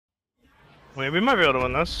Wait, we might be able to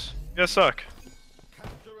win this. You guys suck.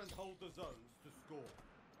 Capture and hold the zones to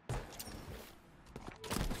score.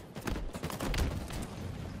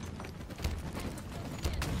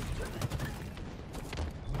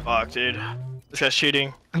 Fuck, dude. This guy's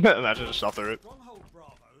cheating. Imagine just off the root. Stronghold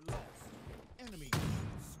Bravo lost. Enemy.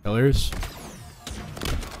 Pillars.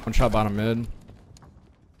 One shot bottom mid.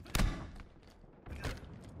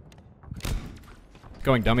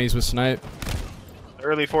 Going dummies with snipe. The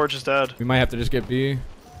early forge is dead. We might have to just get B.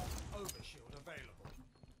 Overshield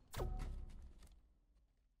available.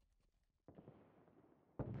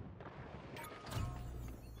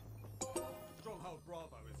 Stronghold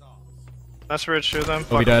Bravo is ours. Nice ridge, shoot them.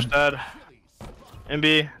 Oh, we Fuck, dead. dead.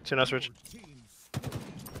 MB, 2 nice ridge. Teams.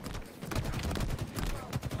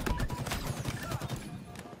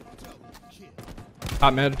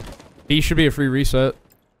 Top mid. B should be a free reset.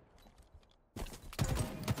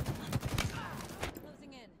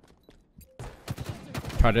 Closing in.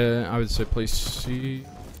 Try to, I would say, play C.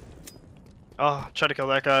 Oh, try to kill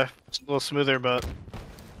that guy. It's a little smoother, but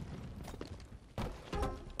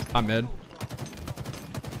Top mid.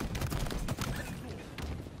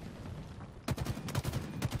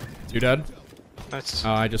 Two dead. nice.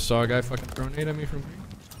 I just saw a guy fucking throw a nade at me from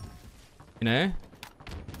in A.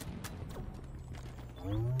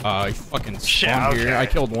 He fucking spawned here. I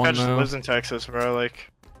killed Guy one just though. lives in Texas, bro. Like,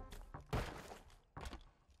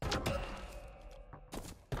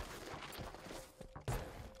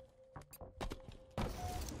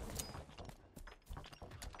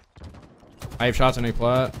 I have shots in A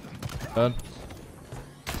plat. Dead.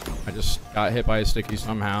 I just got hit by a sticky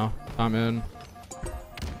somehow. I'm in.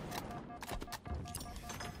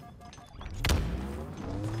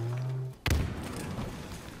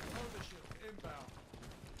 Overshield inbound.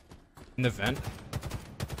 In the vent.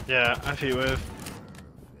 yeah, I feet with.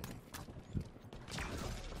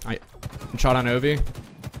 Shot on Ovi.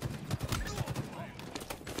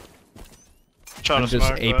 Shot I'm a just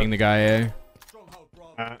smoke, aping the guy A. Stronghold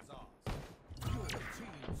Bravo Alright. is ours. Your team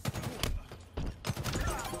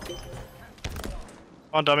scored.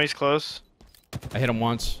 On dummies close. I hit him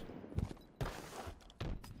once.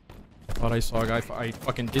 Thought I saw a guy. I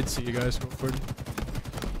fucking did see you guys go for it.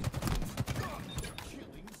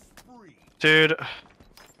 Killing spree. Dude,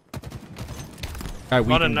 Guy weak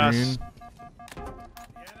Not and enough. green.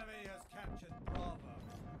 The enemy has captured Bravo.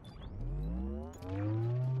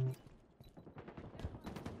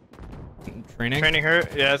 Training. training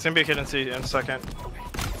hurt. Yeah, it's gonna be a kid in C in a second.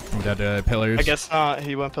 I'm dead to pillars. I guess not.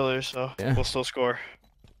 He went pillars, so Yeah. we'll still score.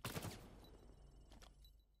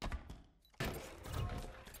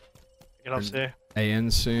 Get up C. A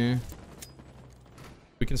and C.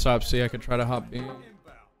 We can stop C. I could try to hop B. Inbound.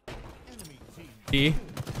 Enemy team. B.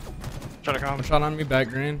 Try to come. One shot on me, back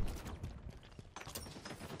green.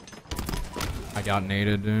 I got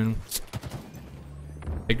naded, dude.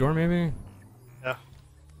 Big door, maybe? Yeah.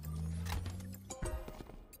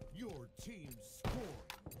 Your team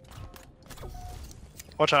scored.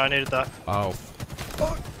 Watch out, I needed that. Oh.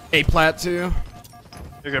 A plat too.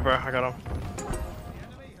 You're good, bro. I got him. The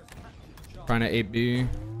enemy has captured Charlie. Trying to 8B.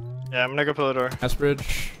 Yeah, I'm gonna go pillar door. S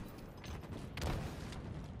bridge.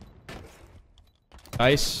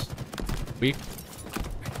 Dice. Weak.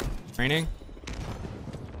 Training.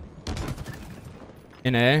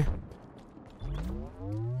 In A.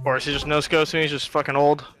 Of course, he just no scopes me. He's just fucking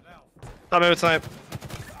old. Top mid with snipe.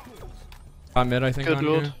 Top mid, I think. Good on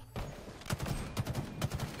build. you.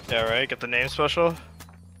 Yeah, right. Get the name special.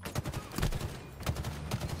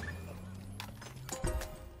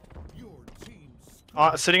 Your team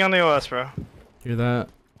scored. Sitting on the OS, bro. Hear that?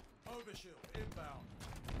 Overshield inbound.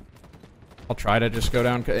 I'll try to just go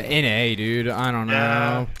down. In A, dude. I don't know.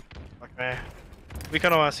 Yeah. Fuck me. We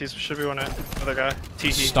can OS. He should be winning. Other guy.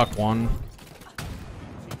 TT. Stuck one.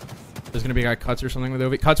 There's gonna be a guy cuts or something with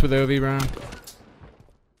Ovi. Cuts with Ovi, bro.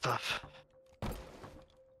 Tough.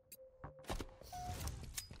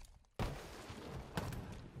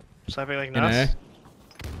 Sniping like In A. nuts.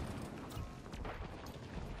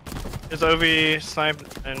 Is OV snipe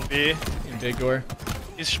and B? In big door.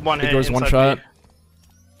 He's one Big hit. door's one inside shot. B.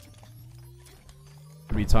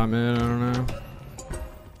 Could be top mid, I don't know.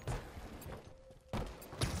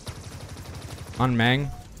 On Mang.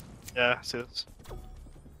 Yeah, see this.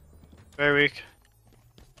 Very weak.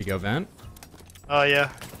 You go vent. Oh yeah.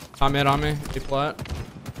 Top mid on me. A flat.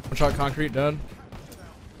 One shot concrete, dead.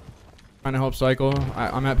 Trying to help cycle.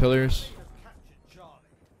 I'm at pillars. Captured Charlie.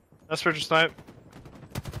 That's for snipe.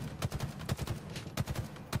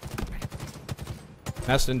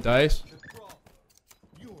 Nest and dice.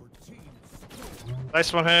 Your team scored.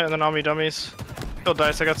 Dice one hit and then on me dummies. Kill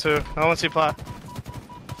dice. I got two. No one see plat.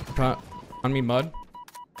 Shot. On me, mud.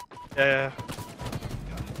 Yeah.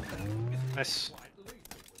 Nice.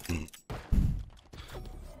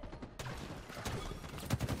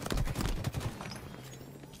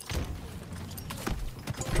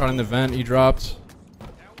 Shot in the vent, he dropped.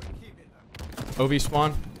 OV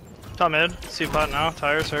spawn. Top mid. See plat now.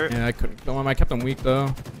 Tires hurt. Yeah, I couldn't kill him. I kept him weak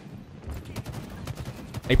though.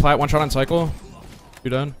 A plat, one shot on cycle. You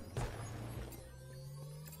done?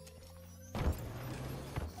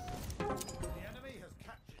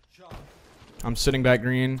 I'm sitting back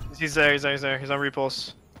green. He's there. He's on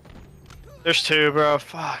repulse. There's two, bro.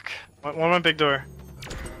 Fuck. One big door.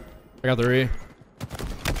 I got the re.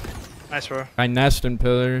 Nice, bro. I nest in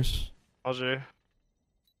pillars. I'll do.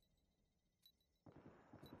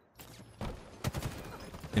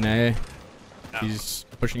 In A. He's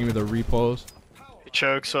pushing you with a repulse. He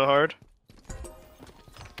chokes so hard.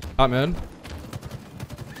 Top mid.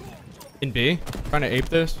 In B. Trying to ape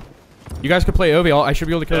this. You guys could play OV. I should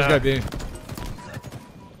be able to kill this guy B.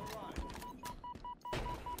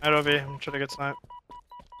 At OV. I'm trying to get sniped.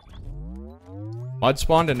 Mud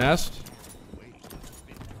spawned a nest.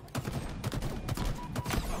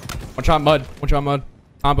 One shot mud. One shot mud.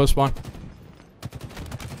 Combo spawn.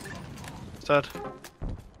 It's dead.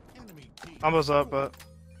 Combo's up, but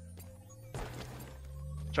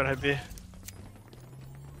trying to hit B.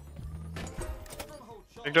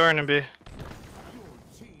 Big door and B.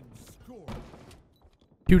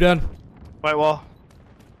 Two dead. White wall.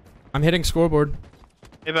 I'm hitting scoreboard.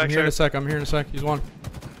 Hey, back I'm here in a sec. I'm here in a sec. He's one.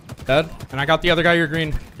 Dead. And I got the other guy. You're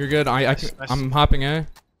green. You're good. Nice. I'm hopping A.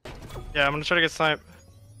 Yeah, I'm gonna try to get sniped.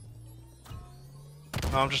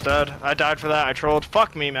 Oh, I'm just dead. I died for that. I trolled.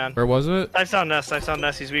 Fuck me, man. Where was it? Knife down nest. Knife down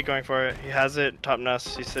nest. He's weak going for it. He has it. Top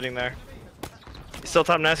nest. He's sitting there. He's still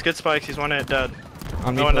top nest. Good spikes. He's one hit. Dead.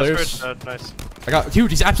 On me, No one nest players. first. Dead. Nice. I got.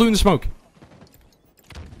 Dude, he's absolute in the smoke.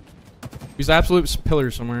 He's absolute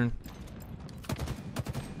pillar somewhere.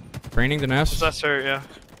 Draining the nest. That's hurt. Yeah.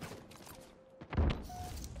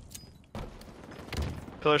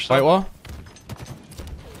 Pillar White slip. wall.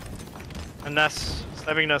 And nest.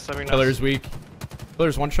 Sniping nest. Sniping nest. Pillar's weak.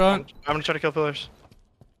 Pillar's one shot. I'm gonna try to kill pillars.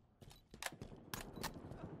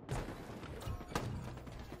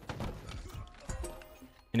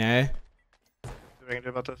 In A. See what I can do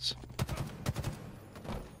about this.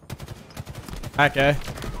 Back A.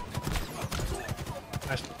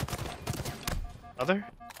 Nice. Other?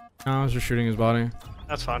 No, I was just shooting his body.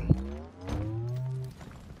 That's fine.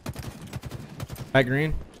 Back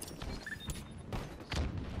green.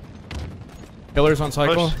 Pillars on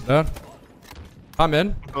cycle. Push. Dead. I'm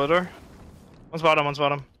in. Pillar door. One's bottom. One's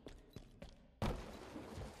bottom.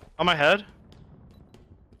 On my head.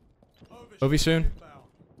 OV soon.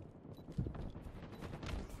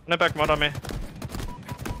 No back mud on me.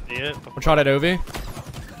 See it? One shot at OV.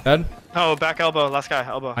 Dead. Oh, back elbow. Last guy.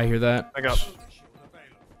 Elbow. I hear that. Back up.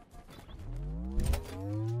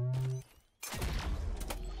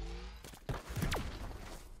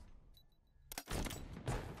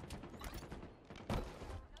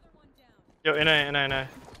 Yo, NA.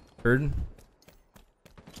 Heard.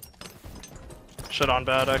 Shit on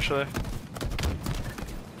bad, actually.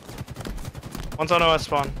 One's on OS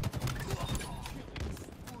spawn.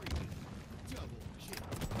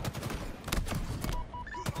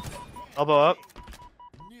 Elbow up.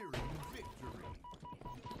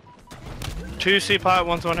 2 C plat,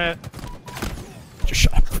 one's one hit. Just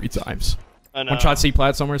shot 3 times. I know. One shot C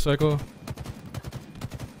plat somewhere cycle.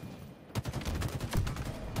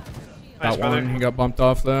 Nice, Got brother. one. He got bumped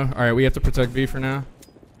off though. Alright, we have to protect B for now.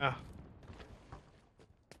 Yeah.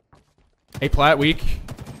 A plat weak.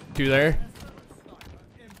 2 there.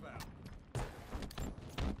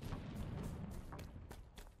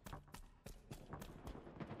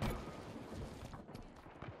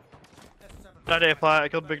 That A plat, I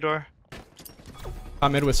killed big door.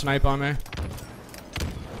 I'm mid with snipe on me.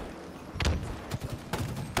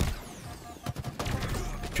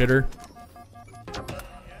 Shitter.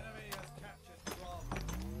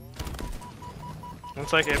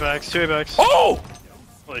 It's like A-bags, 2 A-bags. Oh!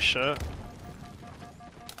 Holy shit.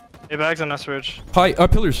 A-bags on S ridge. Hi,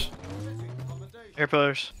 pillars. Air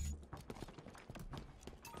pillars.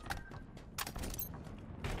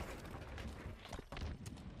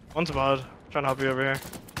 One's mod. Trying to help you over here.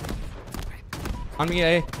 On me,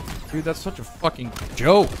 A. Dude, that's such a fucking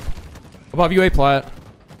joke. Above you, A plat.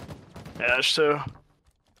 Yeah, there's 2.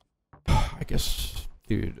 I guess,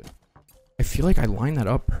 dude. I feel like I lined that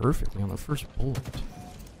up perfectly on the first bullet.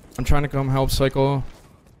 I'm trying to come help cycle.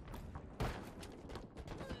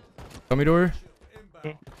 Dummy door.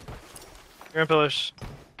 You're in pillars.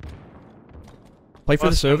 Play for the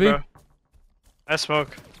West end, Sovi. bro. I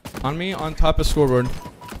smoke. On me, on top of scoreboard.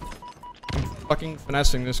 I'm fucking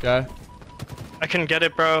finessing this guy. I can get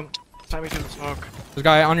it, bro. Time me through the smoke. There's a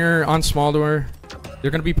guy on small door.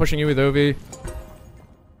 They're gonna be pushing you with OV.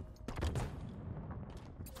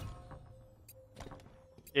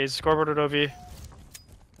 Yeah, he's scoreboard at OV. I'm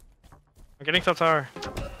getting top tower.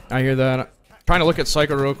 I hear that. Trying to look at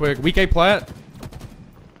Psycho real quick. Weak A plat.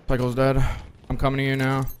 Psycho's dead. I'm coming to you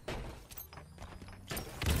now.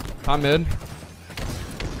 Top mid.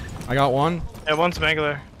 I got one. Yeah, one's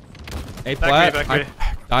Mangler. A plat. Back I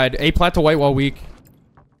died. A plat to white wall weak.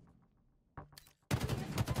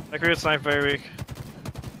 Back with snipe very weak.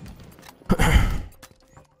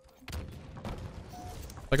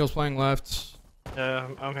 Psycho's playing left. Yeah,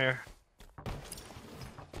 I'm here.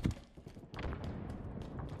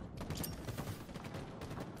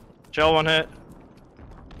 Gel one hit.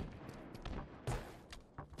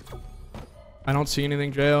 I don't see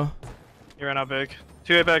anything, Jail. He ran out big.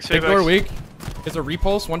 2 A-backs, 2 Big door A-backs. weak. It's a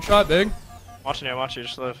repulse. One shot, big. Watching you,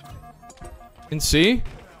 just live. In C.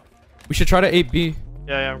 We should try to 8B.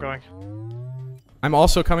 Yeah, I'm going. I'm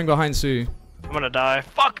also coming behind C. I'm gonna die.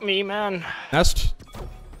 Fuck me, man. Nest.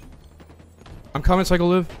 I'm coming, Cycle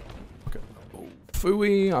live. Okay. Oh,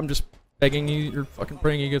 Fooey. I'm just begging you. You're fucking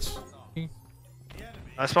praying he gets.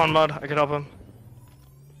 I spawned mud. I could help him.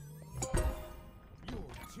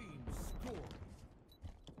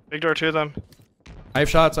 Big door, 2 of them. I have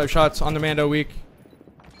shots. On the Mando weak.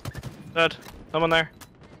 Dead. Someone there.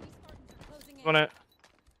 One hit.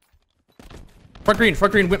 Front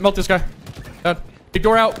green. Melt this guy. Dead. Big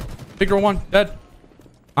door out. Big door 1. Dead.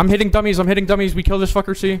 I'm hitting dummies. We kill this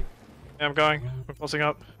fucker, see? Yeah, I'm going. I'm pulsing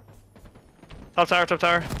up. Top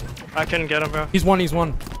tower. I couldn't get him, bro. He's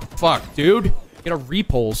one. Fuck, dude. Get a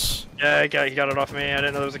repulse. Yeah, he got it off me. I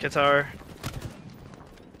didn't know there was a kid tower.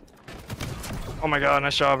 Oh my god,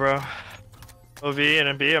 nice job, bro. OV and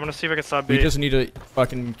then B. I'm gonna see if I can stop B. We just need to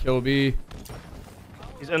fucking kill B.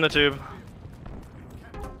 He's in the tube.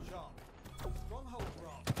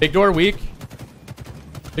 Big door weak.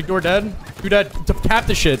 Big door dead. 2 dead. Tap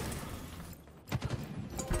the shit.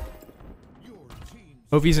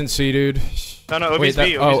 OV's in C, dude. No, OV's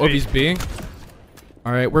Wait, B. OV's B.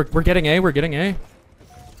 All right, we're getting A. We're getting A.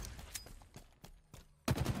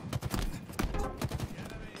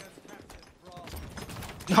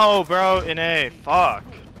 No, bro, in A. Fuck.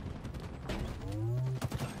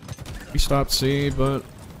 We stopped C, but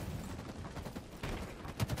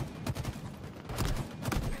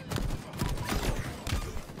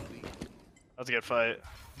That was a good fight.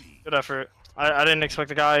 Good effort. I didn't expect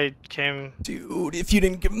the guy came. dude, if you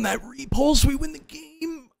didn't give him that repulse, we win the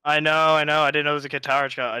game. I know. I didn't know it was a kid tower.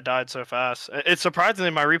 I died so fast. It's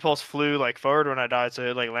surprisingly my repulse flew like forward when I died, so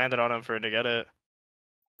it like landed on him for him to get it.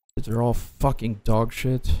 They're all fucking dog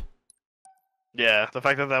shit. Yeah, the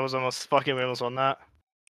fact that we almost won that.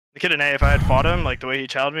 The kid in A, if I had fought him, like the way he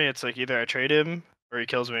chowed me, it's like either I trade him or he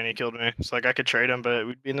kills me and he killed me. It's like I could trade him, but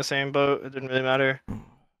we'd be in the same boat. It didn't really matter.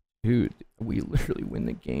 Dude, we literally win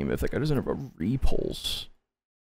the game if that guy doesn't have a repulse.